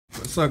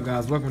What's up,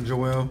 guys? Welcome to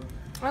Joel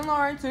I'm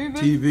Lauren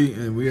TV,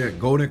 and we're at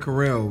Golden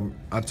Corral.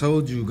 I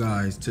told you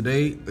guys,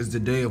 today is the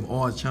day of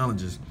all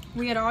challenges.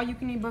 We got an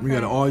all-you-can-eat buffet. We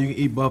got an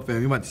all-you-can-eat buffet.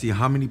 We're about to see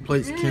how many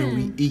plates can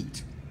we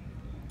eat.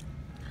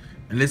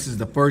 And this is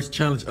the first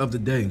challenge of the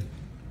day.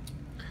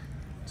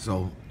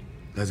 So,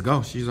 let's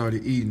go. She's already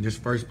eating this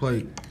first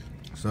plate.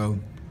 So,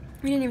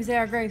 we didn't even say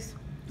our grace.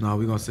 No,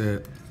 we're going to say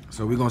it.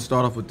 So, we're going to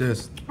start off with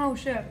this. Oh,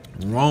 shit.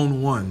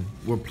 Round one.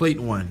 Or plate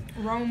one.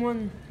 Round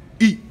one.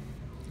 Eat.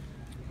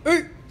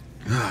 Eat.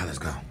 Ah, let's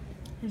go.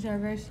 You say our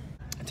grace?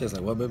 It tastes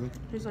like what, baby?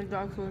 Tastes like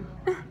dog food.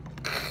 Let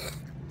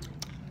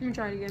me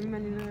try it again. You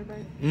might need another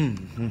bite.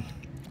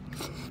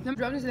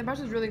 The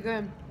pasta is really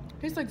good.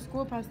 Tastes like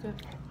school pasta.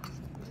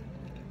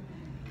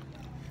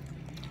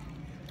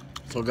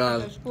 So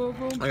guys,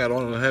 I got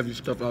all the heavy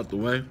stuff out the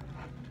way.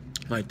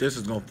 Like this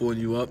is gonna full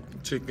you up.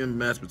 Chicken,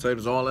 mashed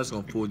potatoes, all that's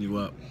gonna full you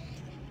up.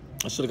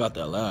 I should have got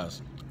that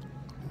last.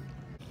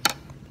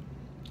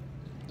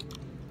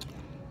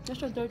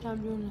 That's your third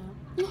time doing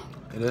that.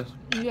 It is?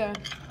 Yeah.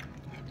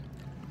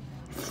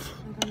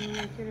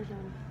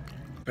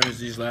 Finish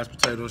these last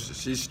potatoes.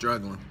 She's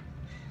struggling.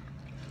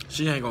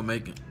 She ain't gonna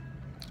make it.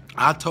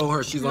 I told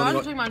her she's only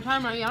gonna take my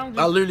time right now.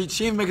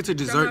 she didn't make it to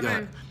dessert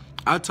yet.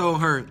 I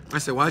told her, I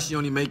said, why she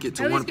only make it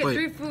to one plate?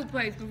 I get 3 food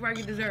plates before I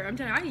get dessert. I'm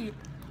telling you,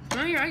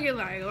 I get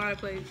like a lot of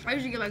plates. I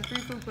usually get like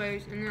 3 food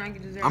plates and then I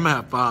get dessert. I'm gonna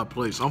have 5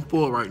 plates. I'm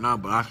full right now,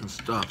 but I can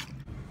stuff.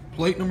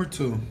 Plate number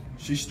 2.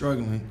 She's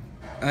struggling.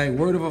 Hey,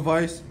 word of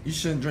advice, you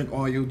shouldn't drink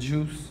all your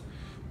juice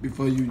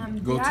before you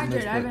go to the next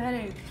plate. I have a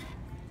headache.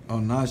 Oh,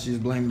 now she's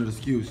blaming the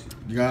excuse.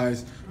 You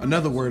guys,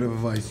 another word of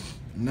advice.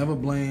 Never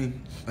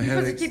blame a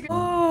headache.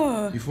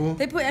 Oh, you full?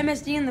 They put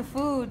MSG in the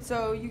food,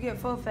 so you get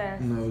full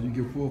fast. No, you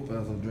get full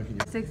fast on drinking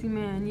your... Sexy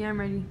man, yeah, I'm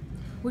ready.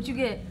 What you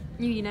get?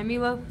 You eating that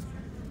meatloaf?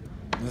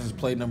 This is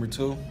plate number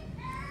 2.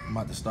 I'm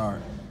about to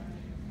start.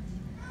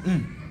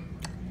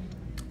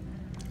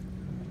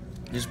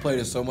 This plate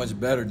is so much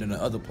better than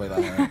the other plate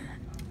I had.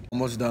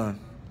 Almost done.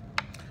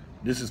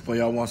 This is for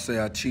y'all want to say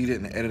I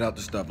cheated and edit out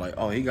the stuff. Like,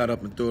 oh, he got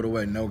up and threw it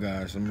away. No,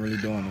 guys, I'm really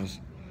doing this.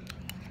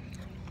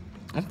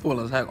 I'm full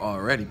as heck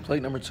already.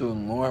 Plate number 2,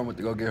 and Lauren went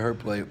to go get her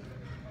plate.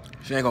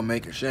 She ain't gonna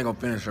make it. She ain't gonna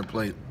finish her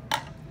plate.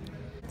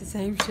 The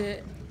same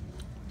shit.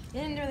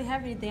 They didn't really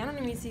have anything. I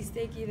don't even see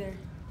steak either.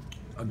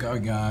 Okay,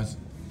 guys,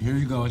 here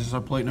you go. This is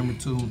our plate number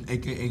 2,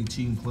 aka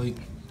cheating plate,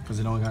 because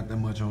it don't got that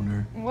much on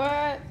there.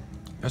 What?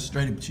 That's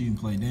straight up cheating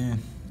plate, then.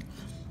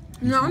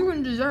 No, I'm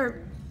going to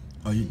dessert.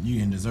 Oh, you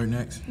getting dessert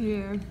next?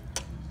 Yeah.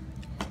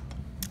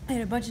 I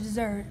had a bunch of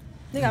dessert.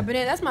 They got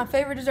banana. That's my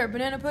favorite dessert,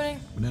 banana pudding.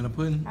 Banana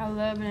pudding? I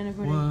love banana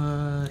pudding. What?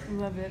 I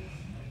love it.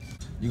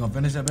 You gonna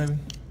finish that, baby?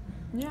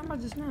 Yeah, I'm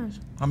about to smash.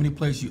 How many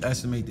plates you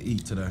estimate to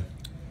eat today?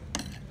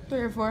 3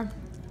 or 4.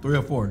 3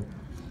 or 4.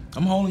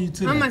 I'm holding you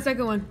to that. I'm my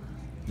second one.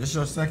 This is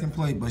your second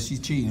plate, but she's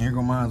cheating. Here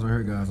go mine right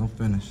here, guys. I'm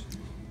finished.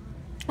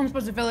 I'm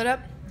supposed to fill it up?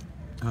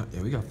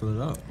 Yeah, we gotta fill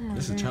it up.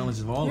 This is a challenge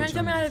of all the challenges.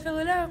 You didn't tell me how to fill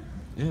it up?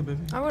 Yeah, baby.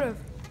 I would've.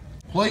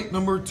 Plate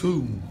number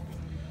 2.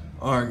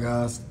 All right,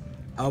 guys.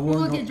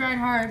 Look, it dried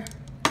hard.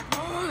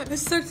 Oh,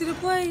 it's stuck to the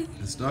plate.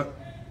 It's stuck?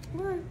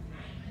 What?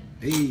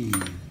 Hey.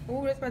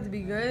 Oh, that's about to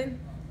be good.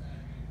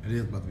 It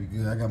is about to be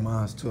good. I got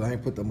mine too. I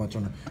ain't put that much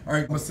on it. All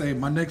right, I'm gonna say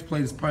my next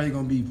plate is probably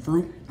gonna be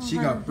fruit. She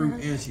got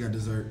fruit and she got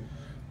dessert.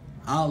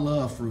 I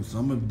love fruit, so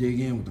I'm gonna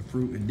dig in with the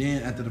fruit, and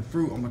then after the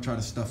fruit, I'm gonna try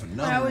to stuff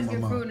another one. I always get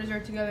fruit and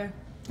dessert together.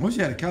 I wish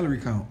you had a calorie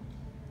count.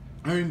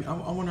 I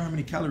wonder how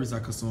many calories I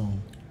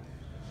consume.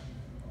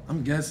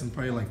 I'm guessing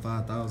probably like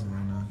 5,000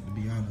 right now, to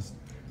be honest.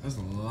 That's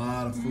a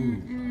lot of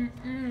food.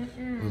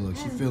 Oh, look,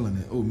 she feeling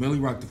it. Oh, Millie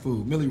rock the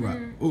food. Millie rock.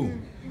 Ooh.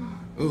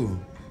 Ooh.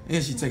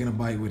 And she taking a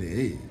bite with it.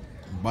 Hey.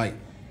 Bite.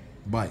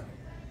 Bite.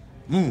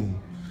 Ooh.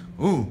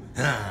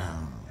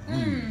 Ah.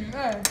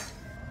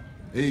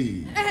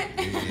 Hey.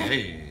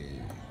 Hey.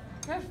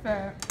 That's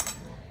fair.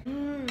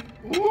 Ooh.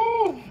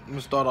 I'm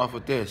gonna start off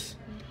with this.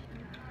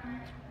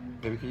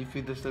 Baby, can you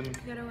feed this to me?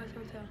 Yeah, that was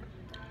hotel.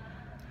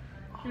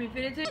 Can we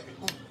feed it to you?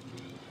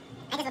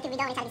 I guess we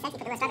don't try to be sexy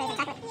for the strawberries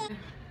and chocolate.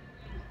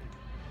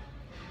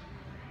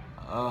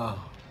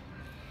 Oh.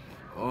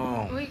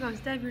 Oh, you gonna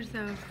stab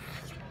yourself.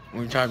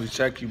 We trying to be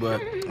sexy, but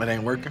it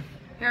ain't working.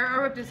 Here,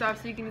 I'll rip this off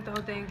so you can eat the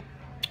whole thing.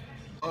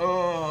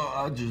 Oh,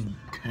 I just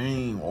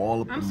came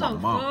all up in my mouth.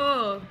 I'm so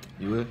full.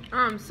 You would?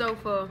 I'm so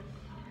full.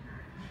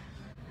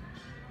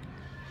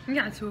 You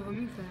got 2 of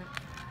them, you fat.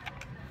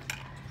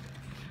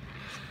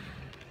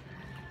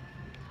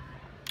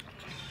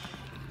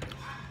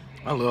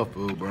 I love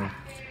food, bro.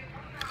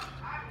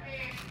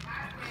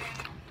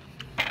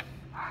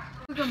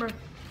 Cucumber.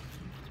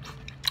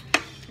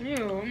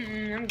 Ew,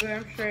 I'm good,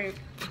 I'm straight.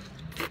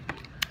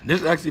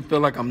 This actually feel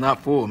like I'm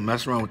not full.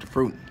 Mess around with the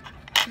fruit.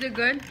 Is it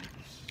good?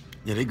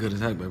 Yeah, they good as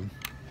heck, baby.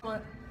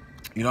 What?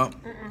 You know?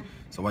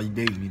 So why you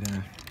dating me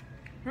then?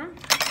 Huh?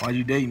 Why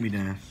you dating me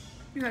then?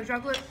 You like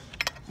chocolate?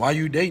 Why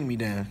you dating me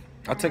then?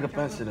 I take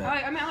offense to that.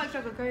 I like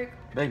chocolate cake.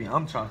 Baby,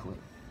 I'm chocolate.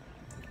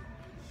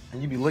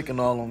 And you be licking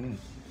all on me.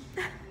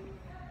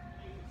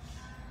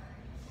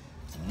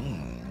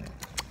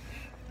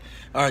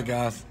 All right,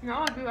 guys. No,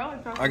 I do.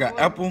 I got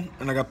apple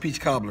and I got peach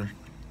cobbler.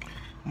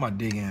 I'm about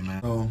to dig in,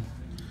 man. So,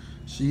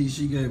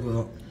 she gave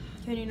up.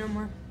 Can't eat no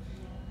more.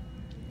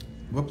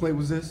 What plate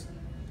was this?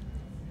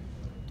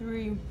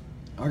 3.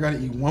 I gotta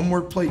eat one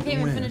more plate I can't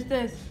to even win. finish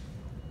this.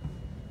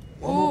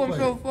 One more Oh, I'm plate.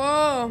 so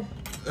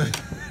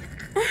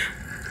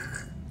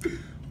full.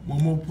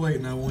 One more plate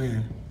and I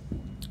win.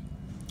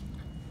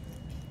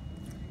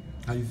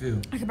 How you feel?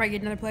 I could probably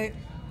get another plate.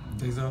 You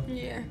think so?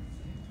 Yeah.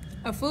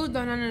 A food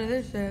though, none of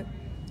this shit.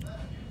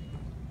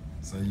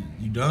 So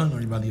you done or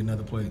you about to get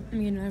another plate? Let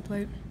me get another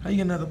plate. How you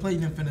get another plate? You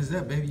didn't finish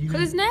that, baby. You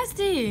Cause it's didn't,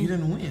 nasty. you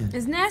didn't win.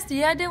 It's nasty.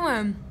 Yeah, I did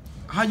win.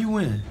 How you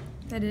win?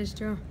 That is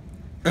true.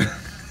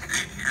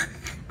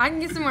 I can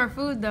get some more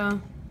food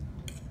though.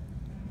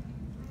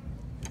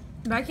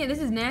 But I can't. This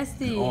is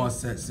nasty. It all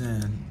sets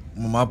in.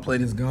 When my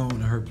plate is gone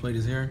and her plate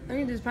is here, I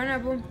need this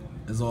pineapple.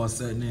 it's all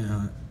setting in,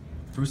 huh?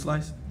 Fruit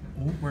slice?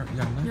 Oh, where? You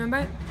got a You knife? want a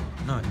bite?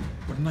 No,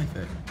 where the knife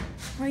at?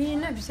 Why you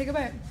eating that? Just take a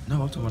bite.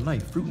 No, I'm talking about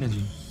knife. Fruit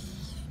ninja.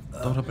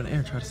 Throw it up in the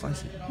air, try to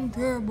slice it. I'm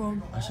terrible.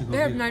 I should go They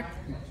have get it. knife.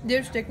 They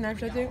have steak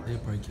knives right there. They'll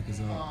probably kick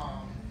us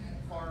out.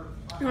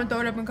 You want to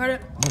throw it up and cut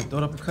it? No, throw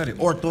it up and cut it.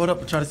 Or throw it up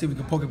and try to see if we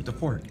can poke it with the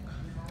fork.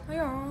 Oh,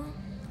 yeah.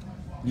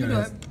 Yeah, do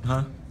that's- it.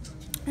 Huh?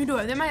 You do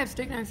it. They might have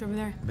steak knives over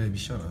there. Baby,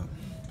 shut up.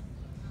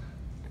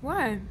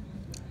 Why?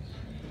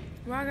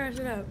 Why I gotta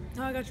shut up?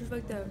 How I got you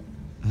fucked up?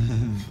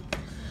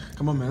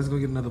 Come on, man. Let's go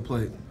get another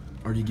plate.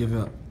 Or do you give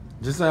up?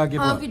 Just say I give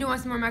Oh, up. if you do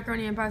want some more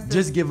macaroni and pasta.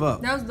 Just give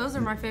up. Those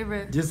are my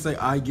favorite. Just say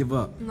I give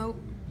up. Nope.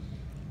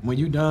 When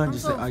you done, I'm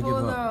just so say I full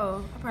give up.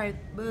 though. I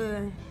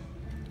probably. Ugh.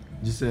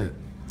 Just say it.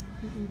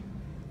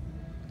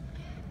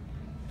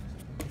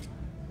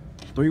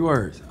 3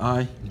 words.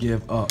 I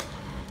give up.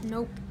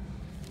 Nope.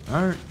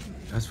 All right.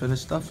 Let's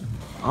finish stuffing.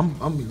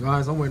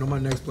 Guys, I'm waiting on my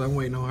next plate. I'm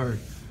waiting on her.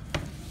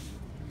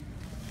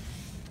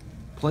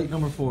 Plate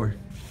number 4.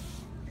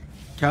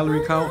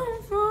 Calorie count.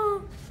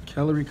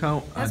 Calorie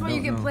count. That's I why you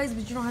don't get know. plates,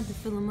 but you don't have to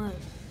fill them up.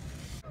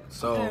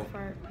 So. Good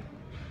fart.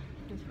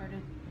 Just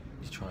farted.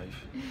 You try.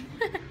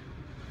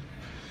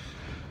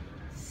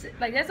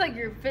 Like that's like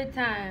your 5th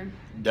time.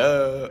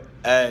 Duh.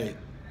 Hey.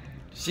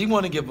 She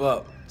want to give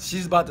up.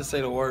 She's about to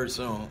say the word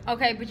soon.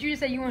 Okay, but you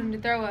just said you wanted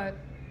to throw up.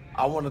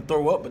 I want to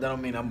throw up, but that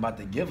don't mean I'm about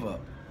to give up.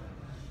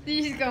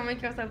 You just gonna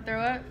make yourself throw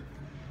up?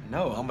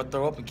 No, I'm gonna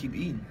throw up and keep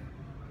eating.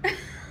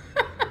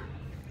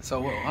 So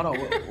what? Hold on.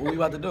 What we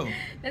about to do?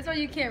 That's why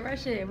you can't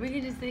rush it. We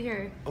can just sit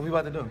here. What we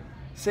about to do?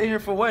 Sit here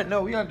for what?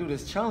 No, we gotta do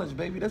this challenge,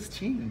 baby. That's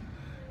cheating.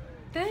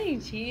 That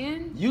ain't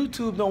cheating.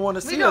 YouTube don't want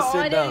to We see go us all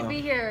sit day down. to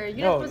be here.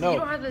 You No, don't no, you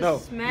don't have to no,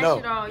 smash no,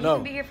 it all. You no.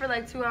 can be here for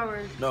like 2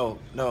 hours. No.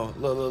 Look.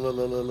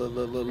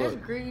 That's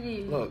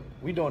greedy. Look,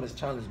 we doing this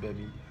challenge,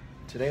 baby.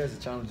 Today is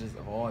the challenges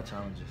of all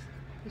challenges.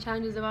 The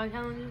challenges of all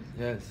challenges?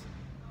 Yes.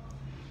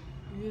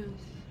 Yes.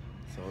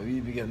 So you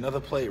either get another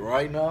plate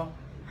right now,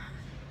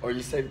 or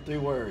you say 3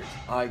 words.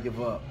 I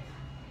give up.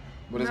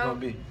 What it's No. gonna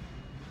be?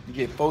 You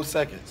get 4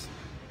 seconds.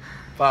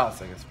 5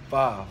 seconds.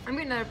 5, I'm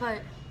getting another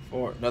plate.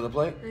 4. Another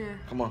plate? Yeah.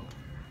 Come on.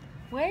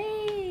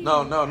 Wait.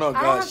 No, I don't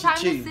guys. have She time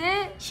to cheating.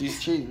 sit.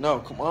 She's cheating. No,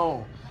 come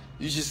on.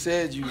 You just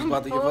said you was I'm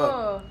about to give up.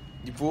 full.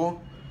 You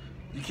fool?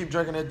 You keep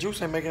drinking that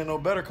juice, ain't making it no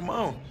better. Come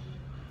on.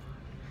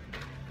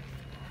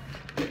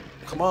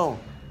 Come on.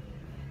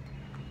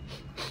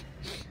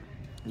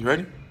 You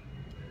ready?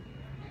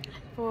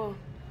 Full.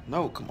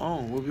 No, come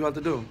on. What we about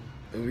to do?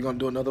 Are we gonna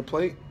do another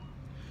plate?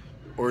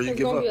 Or you It's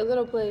give gonna up? be a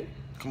little plate.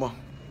 Come on.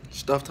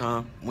 Stuff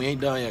time. We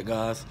ain't done yet,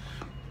 guys.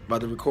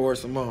 About to record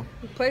some more.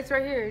 The plate's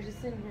right here,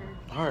 just sitting here.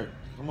 All right,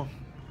 come on.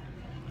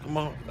 Come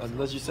on.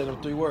 Unless you say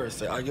them 3 words.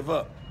 Say, I give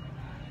up.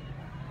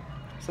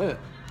 Say it.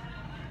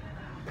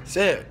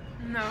 Say it.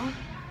 No.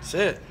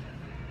 Say it.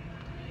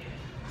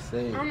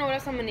 Say I it. don't know what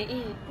else I'm gonna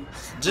eat.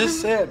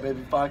 Just say it, baby.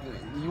 If I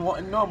can, you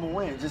want to know I'm gonna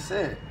win. Just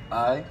say it.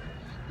 I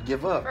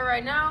give up. For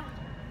right now,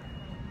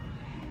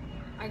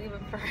 I give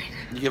up for right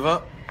now. You give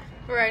up?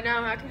 For right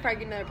now, I can probably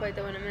get another plate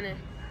though in a minute.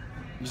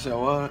 You said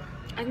what?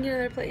 I can get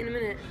another plate in a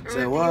minute. I'm Say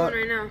gonna what? get one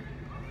right now.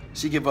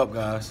 She give up,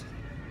 guys.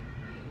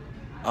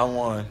 I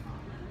won.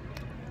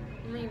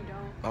 No, you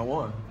don't. I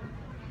won.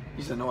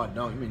 You said no, I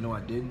don't. You mean no,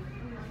 I didn't?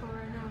 I'm just full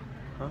right now.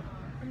 Huh?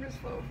 I'm just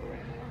full for right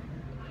now.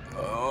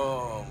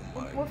 Oh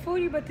my. What food are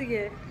you about to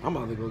get? I'm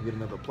about to go get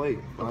another plate.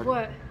 Of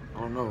what? I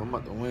don't know. I'm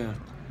about to win.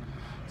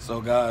 So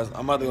guys,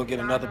 I'm about to go get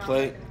another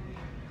plate.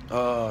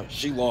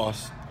 She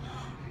lost.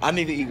 I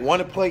need to eat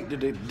one plate.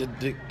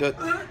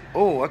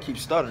 Oh, I keep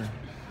stuttering.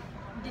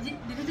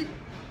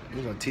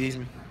 You gonna tease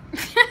me?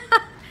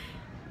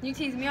 You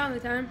tease me all the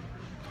time.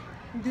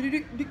 I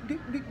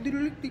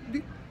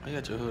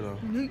got your hood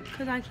on.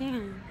 Because I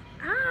can.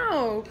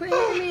 Ow! Quit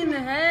hitting me in the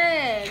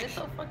head. That's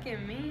so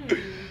fucking mean.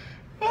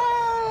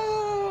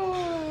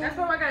 That's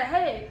why I got a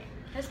headache.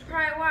 That's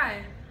probably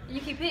why.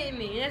 You keep hitting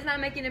me, and that's not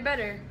making it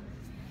better.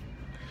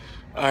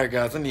 All right,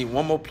 guys. I need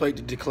one more plate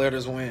to declare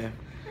this win.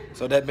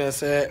 So that being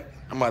said,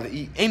 I'm about to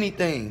eat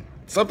anything,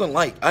 something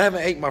light. I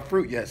haven't ate my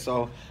fruit yet,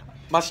 so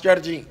my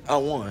strategy, I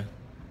won.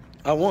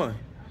 I won.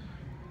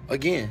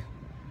 Again.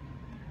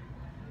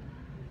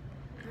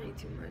 I ate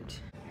too much.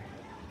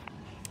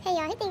 Hey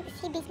y'all,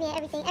 thinks he beats me at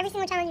everything. Every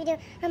single challenge we do,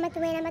 I'm about to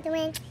win, I'm about to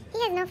win.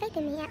 He has no faith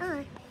in me at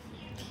all.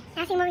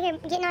 I see him over here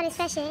getting all this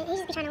fresh shit. He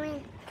just be trying to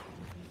win.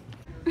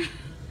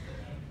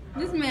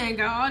 This man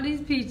got all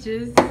these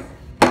peaches.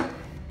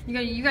 You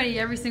gotta eat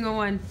every single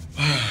one.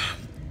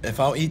 If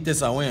I eat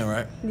this, I win,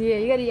 right? Yeah,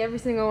 you gotta eat every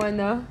single one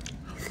though.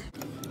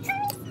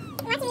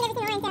 Watch me eat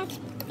every single one, so.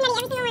 You gotta eat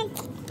every single one.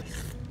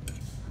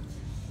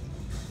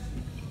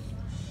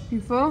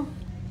 You full?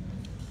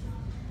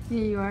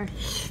 Yeah, you are.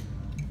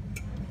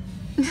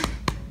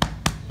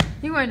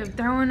 You gonna end up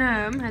throwing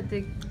up. I'm gonna have to.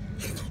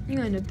 You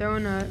gonna end up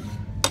throwing up.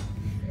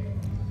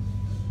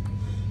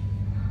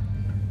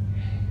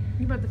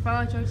 You about to fall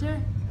out your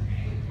chair?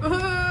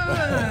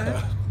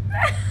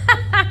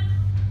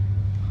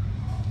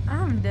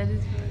 I'm dead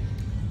as fuck.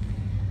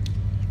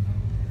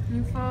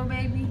 You full,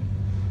 baby?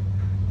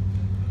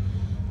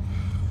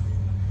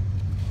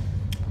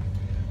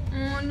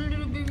 Oh, the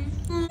little baby.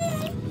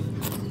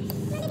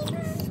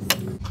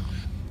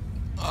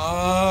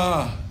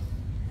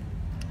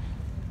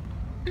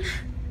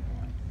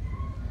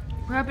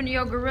 What happened to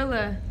your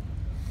gorilla?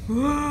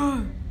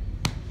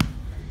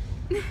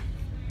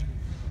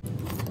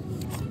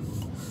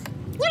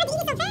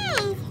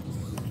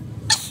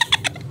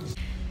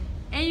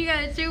 And you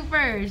gotta chew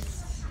first.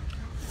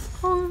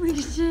 Holy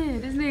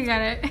shit, this nigga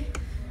got a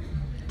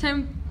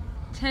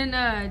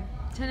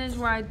 10-inch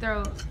wide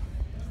throat.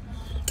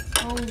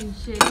 Holy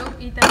shit, go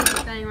eat that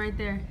little thing right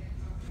there.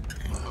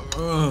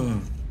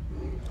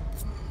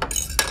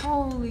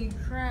 Holy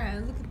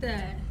crap, look at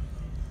that.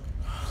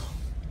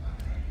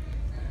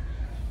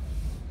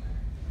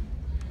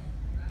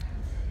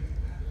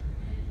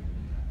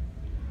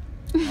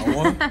 I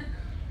won?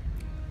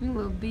 You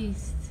little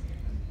beast.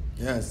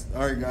 Yes.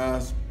 All right,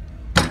 guys.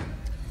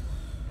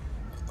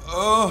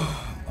 Oh,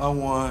 I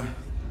won.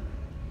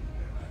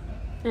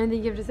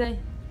 Anything you have to say?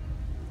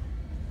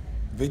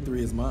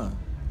 Victory is mine.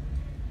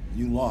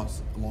 You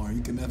lost, Lauren.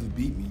 You can never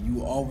beat me. You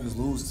will always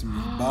lose to me.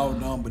 Bow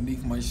down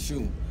beneath my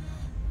shoe.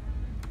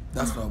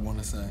 That's what I want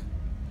to say.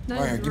 That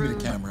All right, is give me the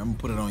rude. camera. I'm going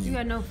to put it on you. You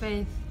got no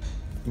faith.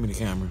 Give me the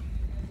camera.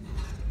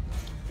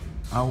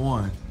 I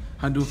won.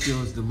 How do it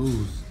feel to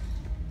lose?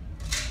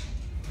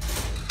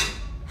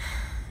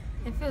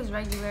 It feels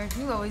regular.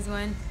 You always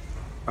win.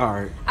 All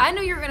right. I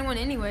knew you were gonna win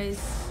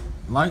anyways.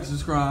 Like,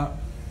 subscribe.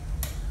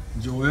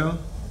 Joel.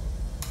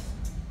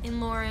 And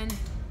Lauren.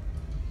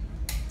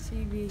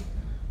 CB.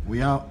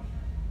 We out.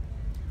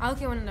 I'll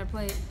get one on their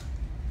plate.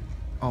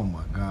 Oh,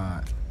 my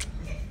God.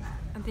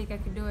 I think I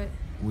could do it.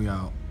 We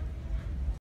out.